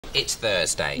It's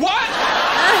Thursday. What?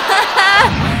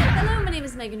 Hello, my name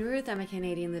is Ruth. I'm a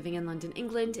Canadian living in London,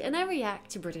 England, and I react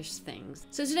to British things.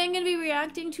 So today I'm going to be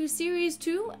reacting to Series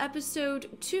 2, Episode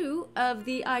 2 of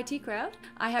the IT Crowd.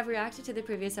 I have reacted to the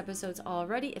previous episodes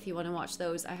already. If you want to watch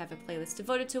those, I have a playlist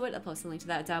devoted to it. I'll post a link to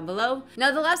that down below. Now,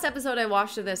 the last episode I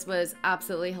watched of this was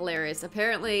absolutely hilarious.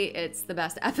 Apparently, it's the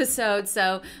best episode,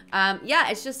 so yeah,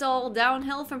 it's just all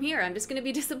downhill from here. I'm just going to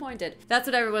be disappointed. That's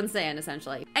what everyone's saying,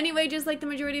 essentially. Anyway, just like the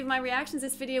majority of my reactions,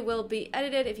 this video will be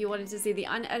edited. If you wanted to see the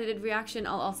unedited reaction,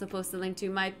 I'll also post a link to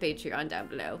my Patreon down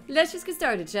below. Let's just get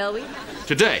started, shall we?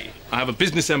 Today, I have a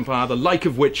business empire the like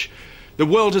of which the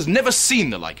world has never seen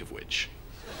the like of which.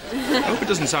 I hope it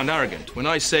doesn't sound arrogant when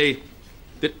I say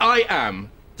that I am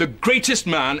the greatest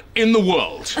man in the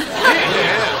world.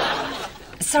 Yeah.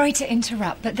 Sorry to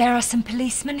interrupt, but there are some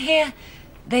policemen here.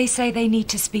 They say they need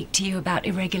to speak to you about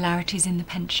irregularities in the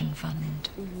pension fund.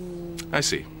 I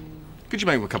see. Could you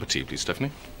make me a cup of tea, please,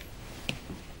 Stephanie?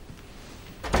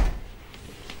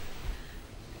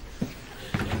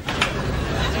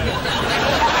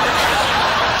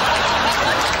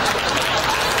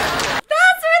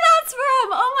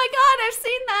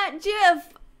 GIF,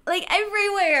 like,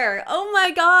 everywhere. Oh my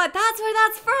god, that's where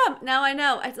that's from. Now I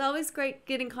know. It's always great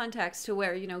getting context to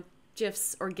where, you know,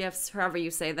 GIFs or GIFs, however you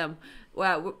say them,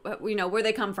 well, you know, where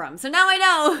they come from. So now I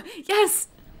know. Yes.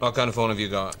 What kind of phone have you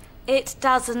got? It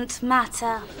doesn't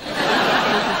matter.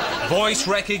 Voice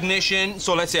recognition.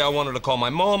 So let's say I wanted to call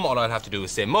my mom. All I'd have to do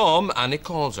is say mom, and it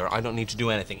calls her. I don't need to do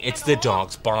anything. It's the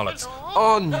dog's bollocks.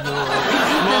 Oh no.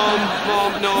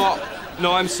 Mom,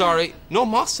 no, I'm sorry. No,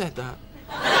 Ma said that.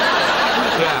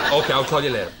 Yeah, okay, I'll call you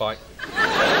later. Bye.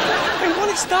 Hey, what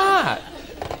is that?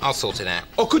 I'll sort it out.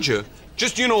 Oh, could you?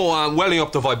 Just, you know, welling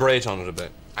up the vibrate on it a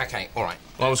bit. Okay, all right.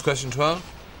 What was question 12?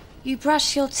 You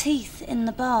brush your teeth in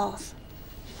the bath.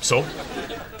 So?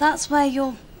 That's where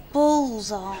your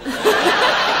balls are.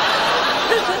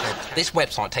 This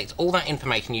website takes all that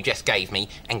information you just gave me,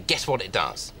 and guess what it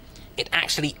does? It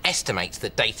actually estimates the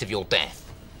date of your death.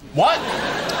 What?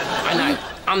 I know.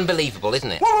 Unbelievable,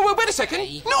 isn't it? Wait a second.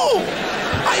 No!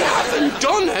 I haven't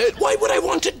done it. Why would I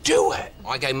want to do it?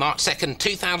 I go March 2nd,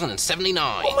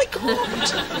 2079. Oh, my God.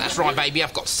 That's right, baby.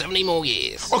 I've got 70 more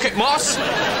years. Okay, Moss,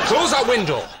 close that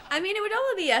window. I mean, it would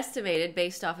only be estimated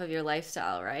based off of your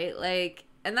lifestyle, right? Like,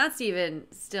 and that's even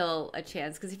still a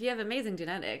chance, because if you have amazing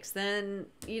genetics, then,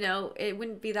 you know, it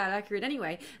wouldn't be that accurate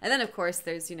anyway. And then, of course,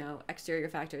 there's, you know, exterior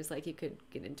factors, like you could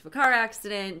get into a car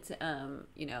accident,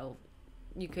 you know,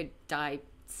 you could die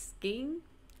skiing.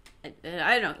 I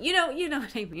don't know. You know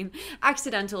what I mean.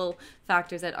 Accidental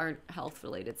factors that aren't health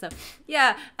related. So,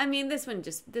 yeah, I mean, this one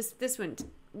just, this one,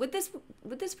 would this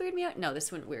weird me out? No,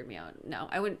 this wouldn't weird me out. No,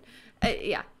 I wouldn't.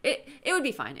 Yeah, it would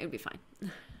be fine. It would be fine.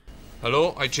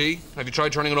 Hello, IT? Have you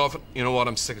tried turning it off? You know what?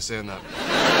 I'm sick of saying that.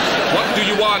 What do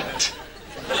you want?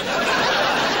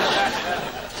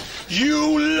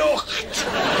 You looked!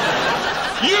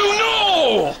 You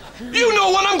know! You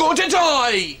know when I'm going to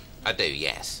die! I do,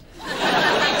 yes.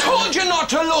 Told you not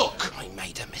to look! I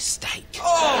made a mistake.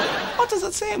 Oh! What does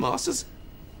it say, Masters?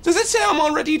 Does it say I'm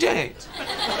already dead?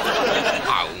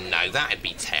 Oh, no, that'd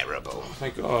be terrible. Oh, my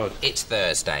God. It's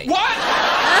Thursday. What?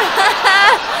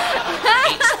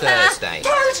 It's Thursday.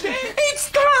 Thursday? It's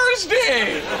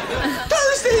Thursday!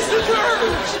 Thursday's the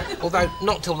 3rd! Although,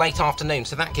 not till late afternoon,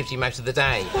 so that gives you most of the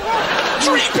day.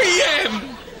 3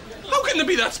 p.m.! How can they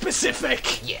be that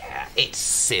specific? Yeah, it's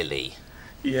silly.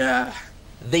 Yeah.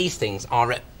 These things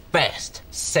are at best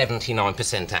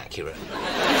 79% accurate.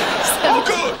 Oh,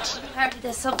 good! Apparently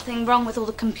there's something wrong with all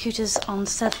the computers on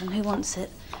 7. Who wants it?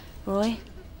 Roy?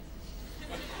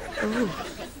 Ooh,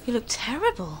 you look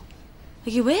terrible. Are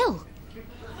you ill?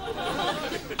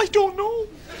 I don't know.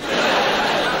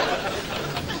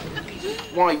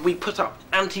 Why we put up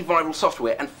antiviral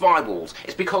software and firewalls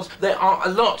is because there are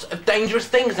a lot of dangerous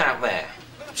things out there.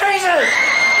 Jesus!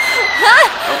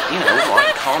 Oh, you know,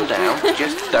 right, calm down.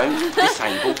 Just don't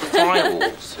disable the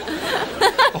firewalls.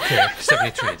 Okay,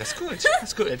 73. That's good.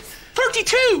 That's good.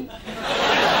 32!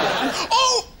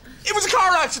 Oh! It was a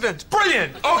car accident!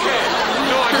 Brilliant! Okay. No,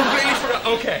 I completely forgot.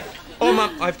 Okay. Oh,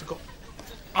 man, I have to go.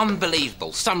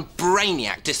 Unbelievable. Some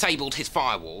brainiac disabled his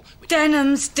firewall.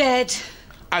 Denham's dead.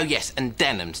 Oh, yes, and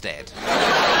Denham's dead.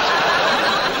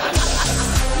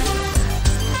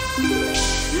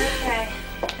 Okay,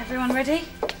 everyone ready?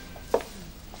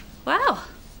 Wow,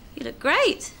 you look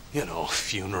great. You know,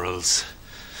 funerals.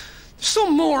 They're so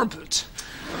morbid.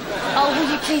 Oh,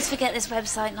 will you please forget this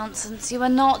website nonsense? You are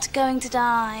not going to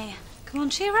die. Come on,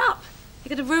 cheer up.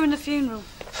 You're going to ruin the funeral.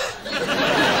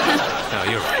 No,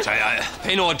 you're right. I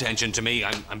pay no attention to me.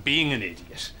 I'm being an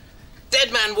idiot.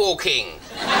 Dead man walking.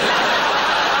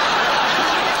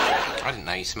 I didn't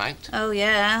know you smoked. Oh,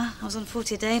 yeah. I was on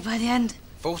 40 a day by the end.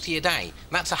 40 a day?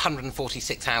 That's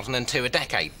 146,002 a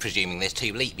decade, presuming there's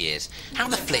 2 leap years. How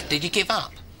the flip did you give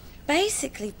up?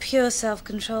 Basically pure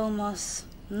self-control, Moss.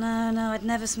 No, I'd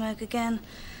never smoke again.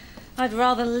 I'd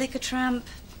rather lick a tramp.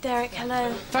 Derek,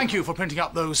 hello. Thank you for printing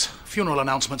up those funeral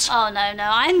announcements. Oh, no,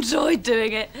 I enjoyed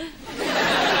doing it.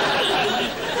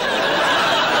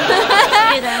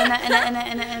 You know,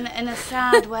 in a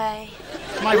sad way.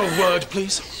 Can I have a word,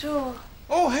 please? Sure.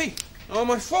 Oh, hey. Oh,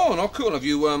 my phone. Oh, cool. Have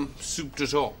you, souped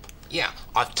it up? Yeah,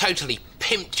 I've totally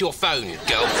pimped your phone,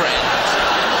 girlfriend.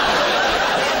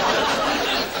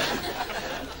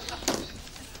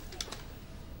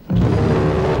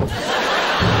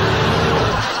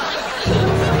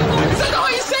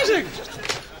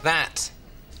 That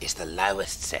is the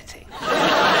lowest setting.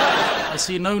 I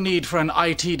see no need for an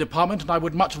IT department, and I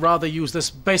would much rather use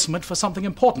this basement for something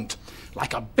important,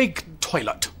 like a big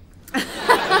toilet.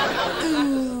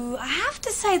 Ooh, I have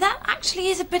to say, that actually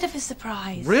is a bit of a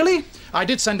surprise. Really? I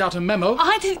did send out a memo.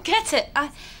 I didn't get it. I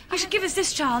should give us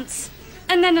this chance,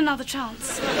 and then another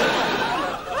chance.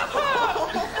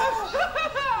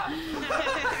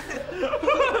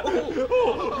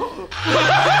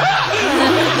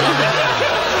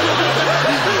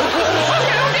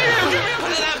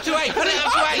 Put it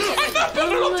up to 8! I'm not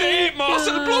putting it up to 8, Moss.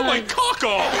 It'll blow my cock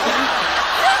off.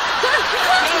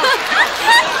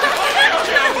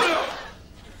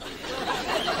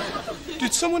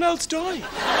 Did someone else die?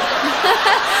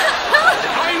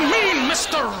 I mean,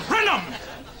 Mr. Renham!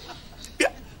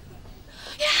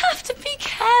 You have to be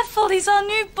careful. He's our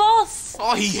new boss.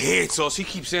 Oh, he hates us. He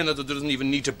keeps saying that there doesn't even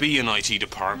need to be an IT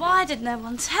department. Why did no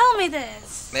one tell me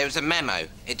this? There was a memo.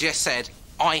 It just said,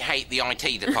 I hate the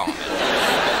IT department.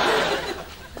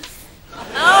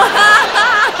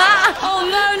 Oh,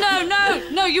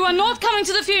 no, you are not coming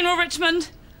to the funeral, Richmond.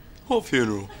 What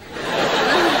funeral?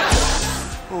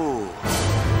 Oh.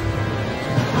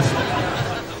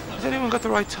 Has anyone got the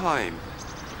right time?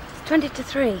 20 to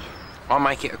 3. I'll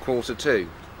make it 1:45.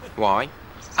 Why?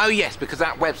 Oh, yes, because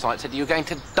that website said you were going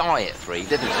to die at 3,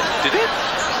 didn't it? Did it?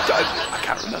 I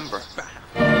can't remember.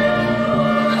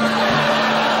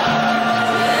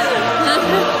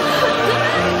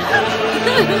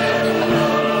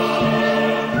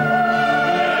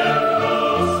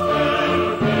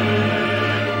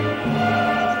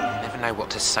 Never know what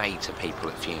to say to people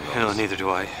at funerals. No, neither do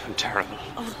I. I'm terrible.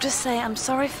 Oh, just say I'm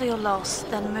sorry for your loss,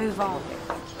 then move on.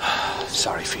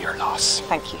 Sorry for your loss.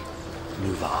 Thank you.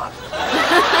 Move on.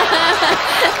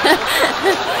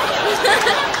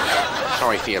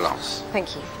 Sorry for your loss.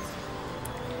 Thank you.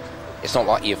 It's not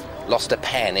like you've lost a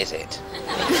pen, is it?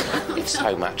 It's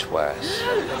so much worse.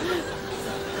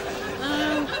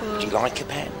 Do you like a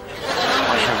pen?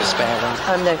 I have a spare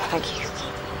one. No, thank you.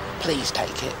 Please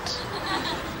take it.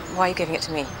 Why are you giving it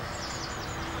to me?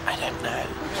 I don't know.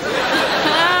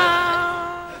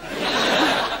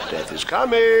 Death is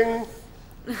coming.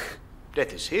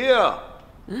 Death is here.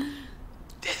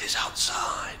 Death is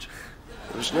outside.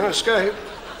 There's no escape.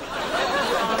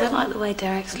 I don't like the way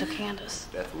Derek's looking at us.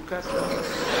 Death will catch us.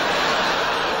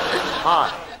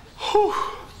 Hi. Oh!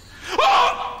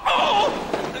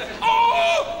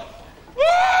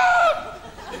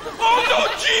 No,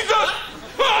 Jesus!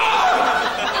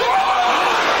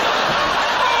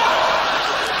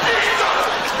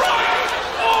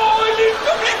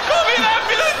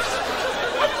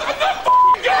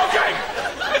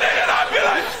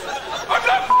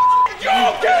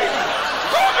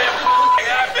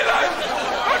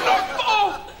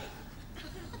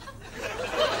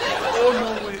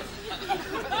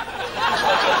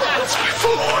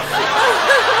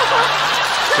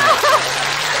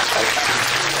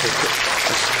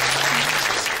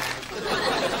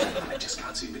 I just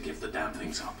can't seem to give the damn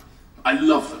things up. I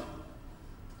love them.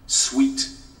 Sweet,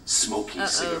 smoky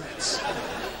cigarettes.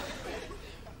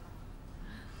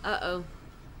 Uh-oh.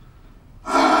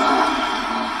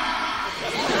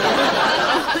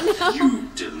 You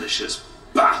delicious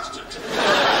bastard.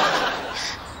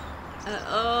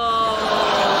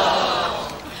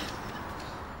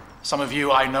 Some of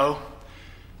you I know.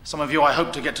 Some of you I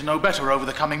hope to get to know better over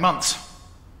the coming months.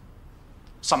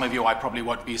 Some of you I probably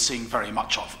won't be seeing very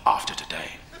much of after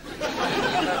today.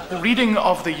 The reading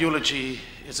of the eulogy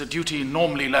is a duty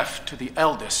normally left to the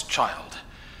eldest child.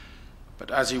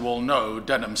 But as you all know,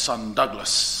 Denham's son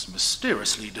Douglas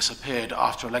mysteriously disappeared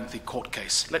after a lengthy court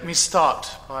case. Let me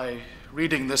start by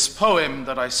reading this poem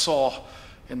that I saw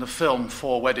in the film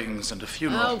 4 Weddings and a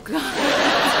Funeral. Oh, God.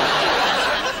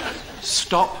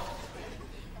 Stop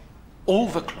all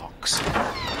the clocks.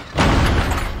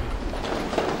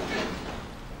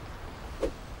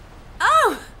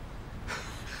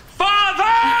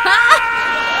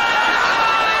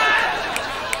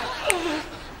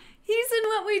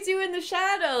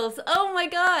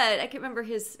 I can't remember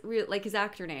his real, like his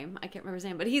actor name. I can't remember his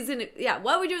name, but he's in it. Yeah,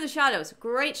 What We Do in the Shadows.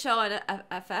 Great show on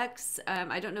FX.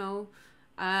 I don't know.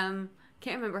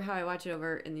 Can't remember how I watch it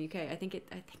over in the UK. I think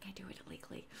I do it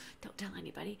illegally. Don't tell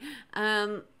anybody.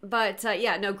 But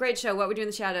yeah, no, great show. What We Do in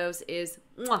the Shadows is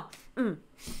mwah.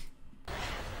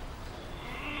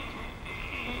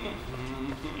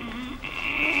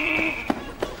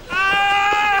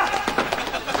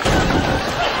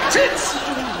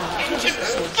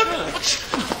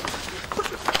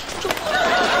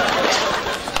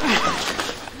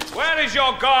 Where is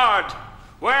your guard?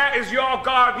 Where is your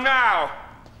guard now?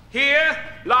 Here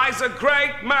lies a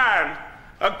great man.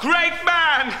 A great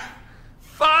man!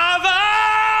 Father!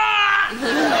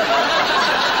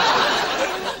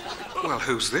 Well,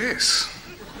 who's this?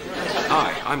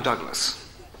 Hi, I'm Douglas.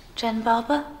 Jen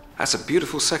Barber? That's a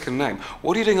beautiful second name.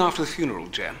 What are you doing after the funeral,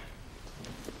 Jen?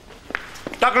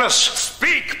 Douglas,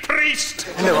 speak, priest!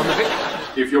 Hello, I'm a bit...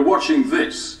 If you're watching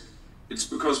this, it's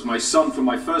because my son from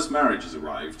my first marriage has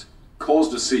arrived,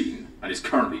 caused a scene, and is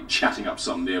currently chatting up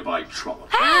some nearby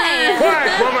trollop. Hey!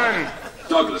 Quiet, woman!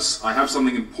 Douglas, I have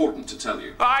something important to tell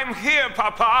you. I'm here,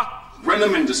 Papa.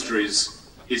 Renham Industries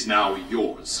is now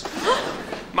yours.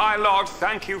 My lord,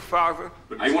 thank you, Father.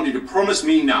 But I want you to promise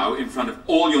me now, in front of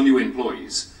all your new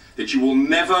employees, that you will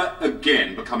never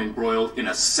again become embroiled in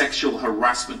a sexual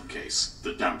harassment case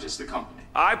that damages the company.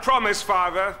 I promise,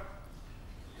 Father.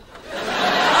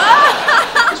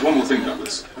 There's one more thing,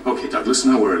 Douglas. Okay, Douglas,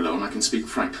 now we're alone. I can speak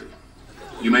frankly.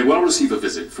 You may well receive a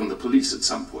visit from the police at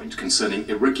some point concerning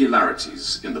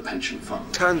irregularities in the pension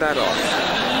fund. Turn that off.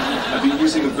 I've been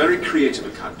using a very creative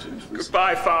accountant.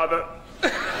 Goodbye, Father.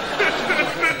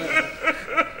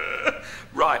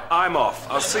 Right, I'm off.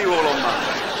 I'll see you all on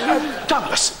Monday.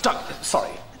 Douglas,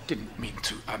 sorry, didn't mean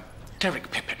to. Derek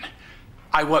Pippin.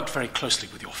 I worked very closely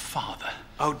with your father.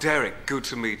 Oh, Derek, good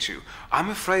to meet you. I'm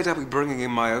afraid I'll be bringing in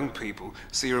my own people,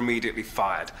 so you're immediately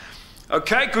fired.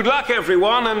 Okay, good luck,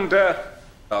 everyone, and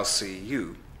I'll see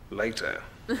you later.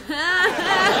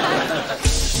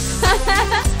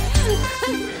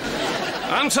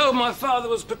 I'm told my father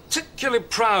was particularly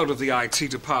proud of the IT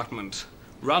department,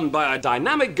 run by a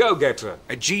dynamic go-getter,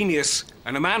 a genius,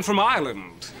 and a man from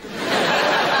Ireland.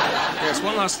 Yes,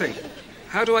 one last thing.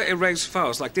 How do I erase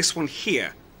files like this one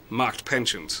here, marked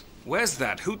pensions? Where's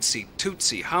that hootsy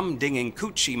tootsie humdinging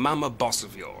coochie mama boss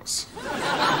of yours?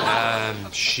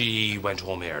 She went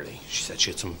home early. She said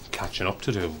she had some catching up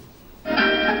to do.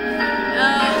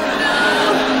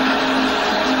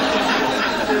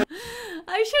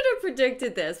 I should have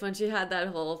predicted this when she had that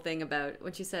whole thing about,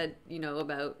 when she said, you know,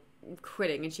 about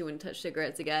quitting and she wouldn't touch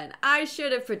cigarettes again. I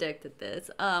should have predicted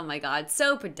this. Oh my god,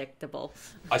 so predictable.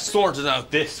 I sorted out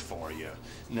this for you.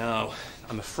 Now,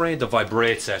 I'm afraid the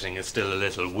vibrate setting is still a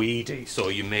little weedy, so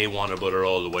you may want to put her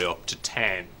all the way up to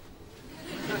 10.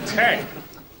 10.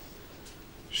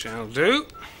 Shall do.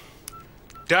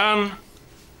 Done.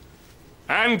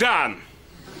 And done.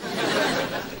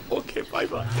 Okay,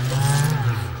 bye-bye.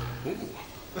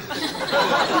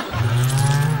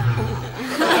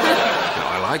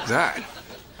 I like that.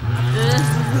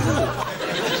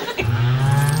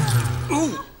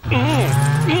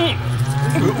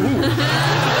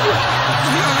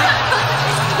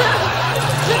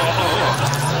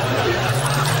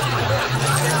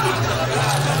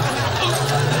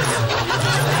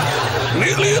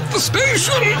 Nearly at the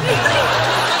station.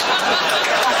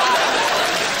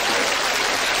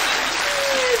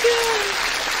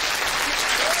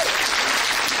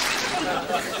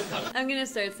 I'm gonna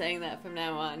start saying that from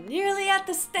now on. Nearly at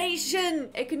the station!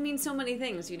 It could mean so many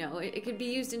things, you know. It could be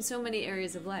used in so many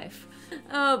areas of life.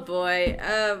 Oh boy.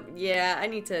 Yeah, I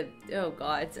need to... Oh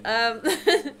god.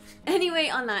 Anyway,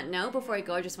 on that note, before I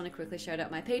go, I just want to quickly shout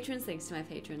out my patrons. Thanks to my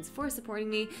patrons for supporting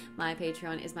me. My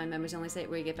Patreon is my members-only site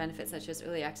where you get benefits such as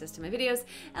early access to my videos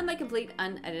and my complete,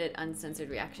 unedited, uncensored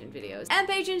reaction videos. And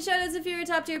patron shoutouts if you're a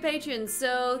top-tier patron.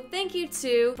 So, thank you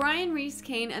to Brian, Reese,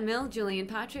 Kane, Emil, Julian,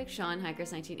 Patrick, Sean,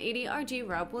 Hackers1980, RG,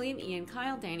 Rob, William, Ian,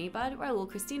 Kyle, Danny, Bud, Raul,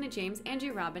 Christina, James,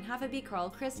 Andrew, Robin, Hafabi, Carl,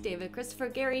 Chris, David, Christopher,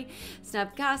 Gary,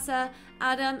 Snub Casa,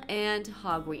 Adam, and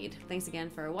Hogweed. Thanks again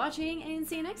for watching, and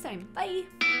see you next time. Bye!